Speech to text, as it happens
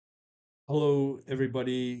Hello,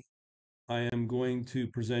 everybody. I am going to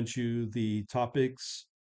present you the topics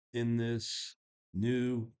in this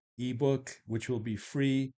new ebook, which will be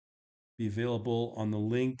free, be available on the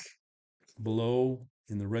link below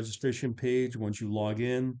in the registration page once you log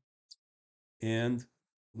in. And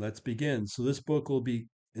let's begin. So this book will be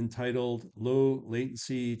entitled Low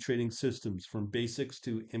Latency Trading Systems from Basics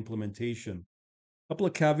to Implementation. A couple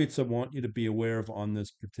of caveats I want you to be aware of on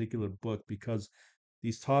this particular book because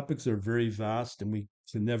these topics are very vast and we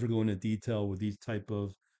can never go into detail with these type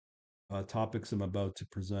of topics I'm about to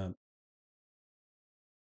present.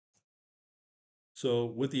 So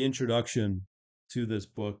with the introduction to this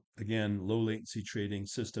book, again, low latency trading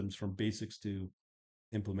systems from basics to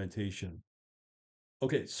implementation.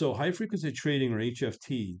 Okay, so high frequency trading or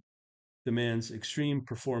HFT demands extreme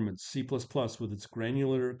performance. C++ with its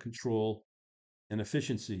granular control and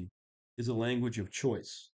efficiency is a language of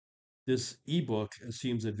choice. This ebook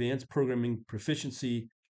assumes advanced programming proficiency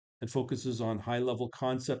and focuses on high-level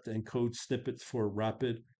concept and code snippets for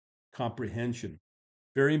rapid comprehension.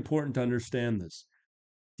 Very important to understand this.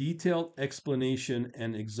 Detailed explanation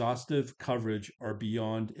and exhaustive coverage are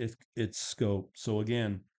beyond its scope. So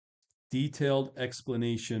again, detailed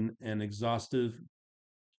explanation and exhaustive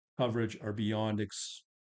coverage are beyond its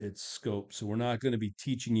scope. So we're not going to be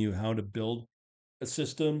teaching you how to build a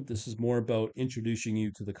system. This is more about introducing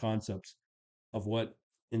you to the concepts of what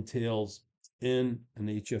entails in an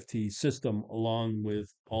HFT system, along with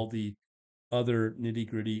all the other nitty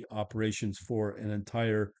gritty operations for an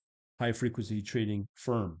entire high frequency trading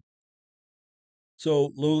firm.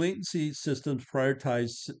 So, low latency systems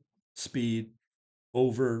prioritize speed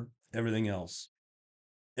over everything else.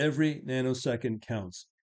 Every nanosecond counts.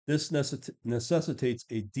 This necessitates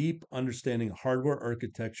a deep understanding of hardware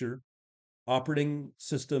architecture, operating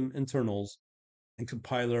system internals, and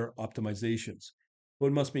compiler optimizations.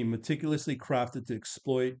 Code must be meticulously crafted to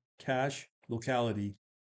exploit cache locality,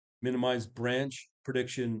 minimize branch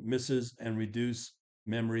prediction misses, and reduce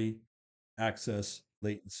memory access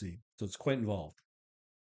latency. So it's quite involved.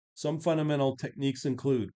 Some fundamental techniques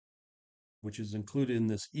include, which is included in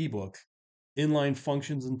this ebook, inline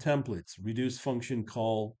functions and templates, reduce function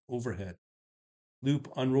call overhead,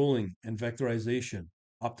 loop unrolling and vectorization,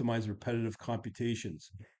 optimize repetitive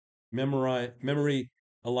computations, memory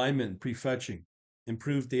alignment and prefetching,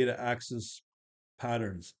 improve data access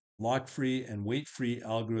patterns, lock-free and wait-free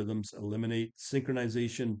algorithms eliminate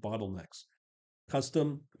synchronization bottlenecks,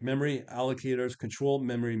 custom memory allocators control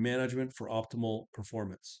memory management for optimal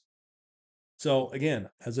performance. So again,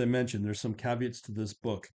 as I mentioned, there's some caveats to this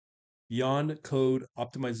book. Beyond code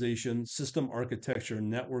optimization, system architecture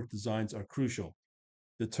and network designs are crucial.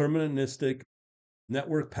 Deterministic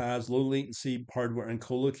network paths, low latency hardware, and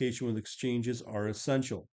co-location with exchanges are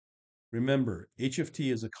essential. Remember,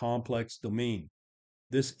 HFT is a complex domain.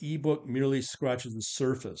 This ebook merely scratches the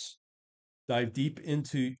surface. Dive deep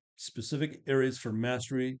into specific areas for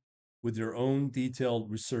mastery with your own detailed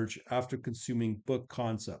research after consuming book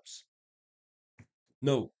concepts.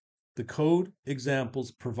 Note, the code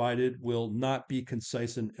examples provided will not be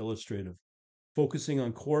concise and illustrative, focusing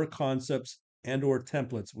on core concepts and or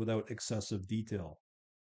templates without excessive detail.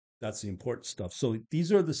 That's the important stuff. So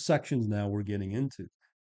these are the sections now we're getting into.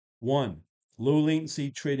 One, low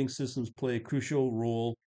latency trading systems play a crucial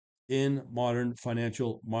role in modern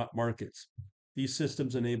financial markets. These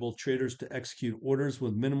systems enable traders to execute orders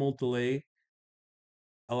with minimal delay,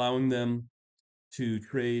 allowing them to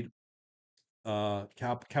trade,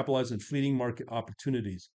 capitalize on fleeting market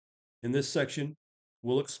opportunities. In this section,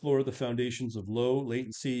 we'll explore the foundations of low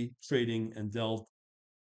latency trading and delve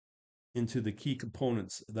into the key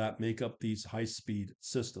components that make up these high-speed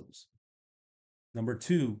systems. Number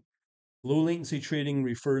two, low latency trading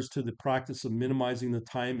refers to the practice of minimizing the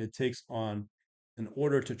time it takes on an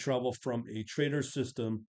order to travel from a trader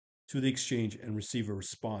system to the exchange and receive a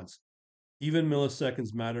response. Even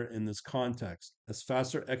milliseconds matter in this context, as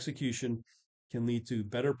faster execution can lead to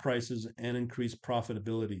better prices and increased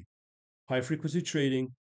profitability. High frequency trading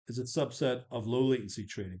is a subset of low latency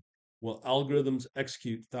trading, while algorithms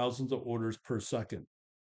execute thousands of orders per second.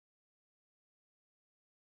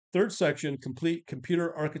 Third section, complete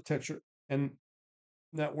computer architecture and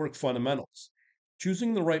network fundamentals.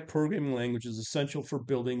 Choosing the right programming language is essential for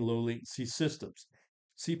building low latency systems.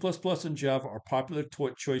 C++ and Java are popular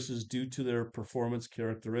choices due to their performance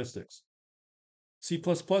characteristics. C++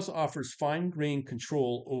 offers fine-grained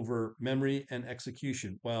control over memory and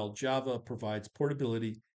execution, while Java provides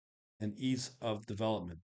portability and ease of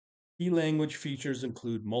development. Key language features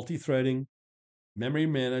include multi-threading, memory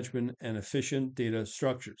management, and efficient data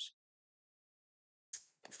structures.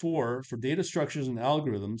 4, for data structures and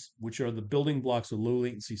algorithms, which are the building blocks of low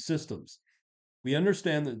latency systems, we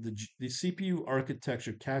understand that the CPU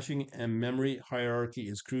architecture, caching, and memory hierarchy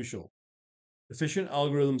is crucial. Efficient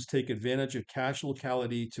algorithms take advantage of cache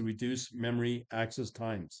locality to reduce memory access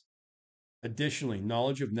times. Additionally,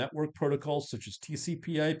 knowledge of network protocols such as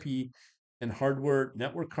TCP/IP and hardware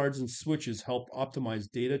network cards and switches help optimize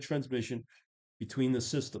data transmission between the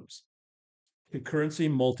systems. Concurrency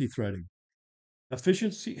and multi-threading.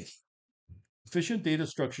 Efficiency, efficient data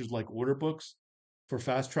structures like order books for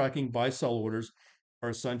fast tracking buy-sell orders are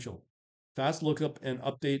essential. Fast lookup and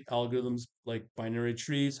update algorithms like binary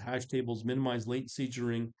trees, hash tables minimize latency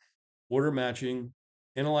during order matching.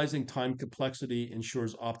 Analyzing time complexity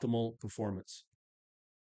ensures optimal performance.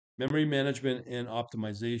 Memory management and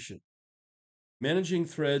optimization. Managing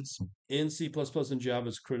threads in C++ and Java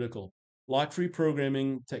is critical. Lock-free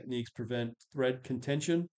programming techniques prevent thread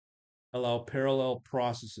contention, allow parallel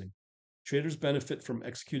processing. Traders benefit from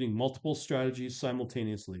executing multiple strategies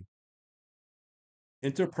simultaneously.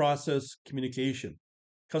 Inter-process communication.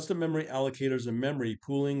 Custom memory allocators and memory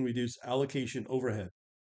pooling reduce allocation overhead.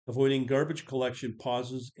 Avoiding garbage collection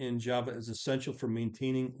pauses in Java is essential for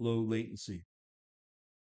maintaining low latency.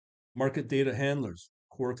 Market data handlers,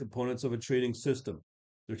 core components of a trading system.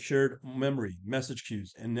 Their shared memory, message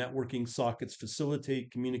queues, and networking sockets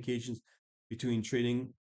facilitate communications between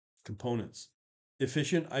trading components.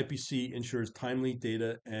 Efficient IPC ensures timely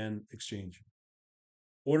data and exchange.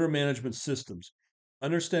 Order management systems.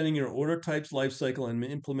 Understanding your order types, lifecycle, and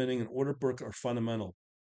implementing an order book are fundamental.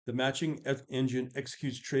 The matching engine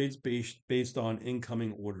executes trades based on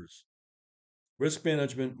incoming orders. Risk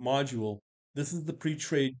management module. This is the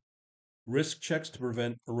pre-trade risk checks to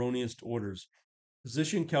prevent erroneous orders.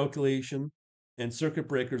 Position calculation and circuit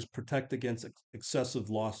breakers protect against excessive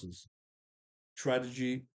losses.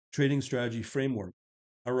 Trading strategy framework.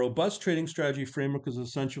 A robust trading strategy framework is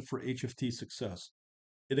essential for HFT success.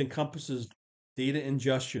 It encompasses data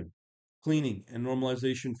ingestion, cleaning, and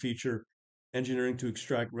normalization feature engineering to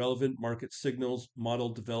extract relevant market signals, model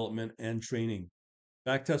development, and training.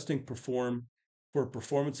 Backtesting for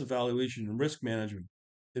performance evaluation and risk management.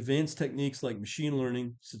 Advanced techniques like machine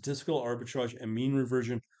learning, statistical arbitrage, and mean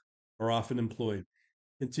reversion are often employed.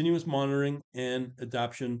 Continuous monitoring and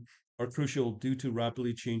adaptation are crucial due to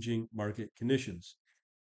rapidly changing market conditions.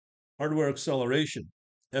 Hardware acceleration.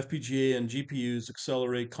 FPGA and GPUs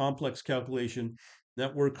accelerate complex calculation.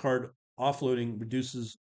 Network card offloading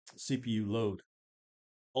reduces CPU load.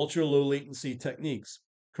 Ultra low latency techniques.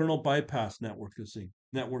 Kernel bypass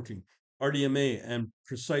networking, RDMA, and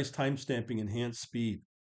precise timestamping enhance speed.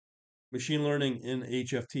 Machine learning in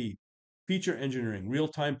HFT, feature engineering,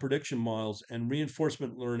 real-time prediction models, and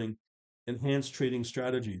reinforcement learning enhance trading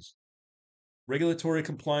strategies. Regulatory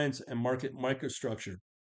compliance and market microstructure,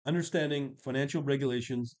 understanding financial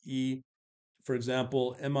regulations, for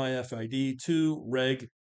example, MIFID 2, Reg,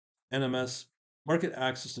 NMS, market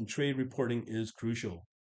access, and trade reporting is crucial.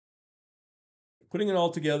 Putting it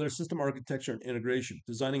all together, system architecture and integration,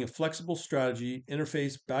 designing a flexible strategy,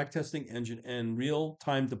 interface, backtesting engine, and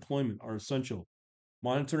real-time deployment are essential.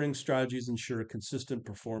 Monitoring strategies ensure consistent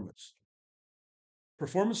performance.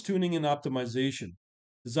 Performance tuning and optimization.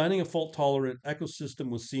 Designing a fault-tolerant ecosystem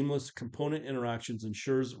with seamless component interactions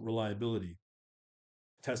ensures reliability.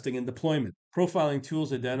 Testing and deployment. Profiling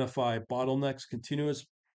tools identify bottlenecks. Continuous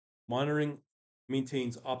monitoring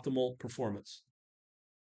maintains optimal performance.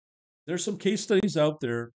 There's some case studies out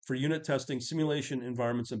there for unit testing, simulation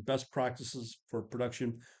environments, and best practices for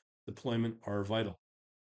production deployment are vital.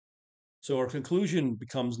 So our conclusion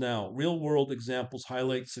becomes now, real-world examples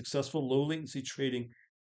highlight successful low-latency trading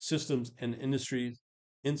systems and industry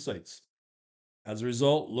insights. As a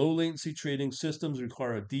result, low-latency trading systems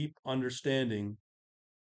require a deep understanding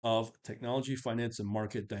of technology, finance, and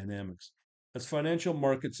market dynamics. As financial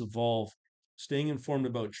markets evolve, staying informed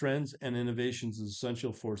about trends and innovations is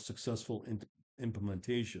essential for successful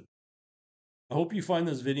implementation. I hope you find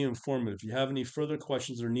this video informative. If you have any further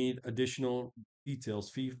questions or need additional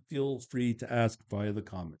details, feel free to ask via the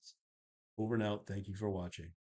comments. Over and out. Thank you for watching.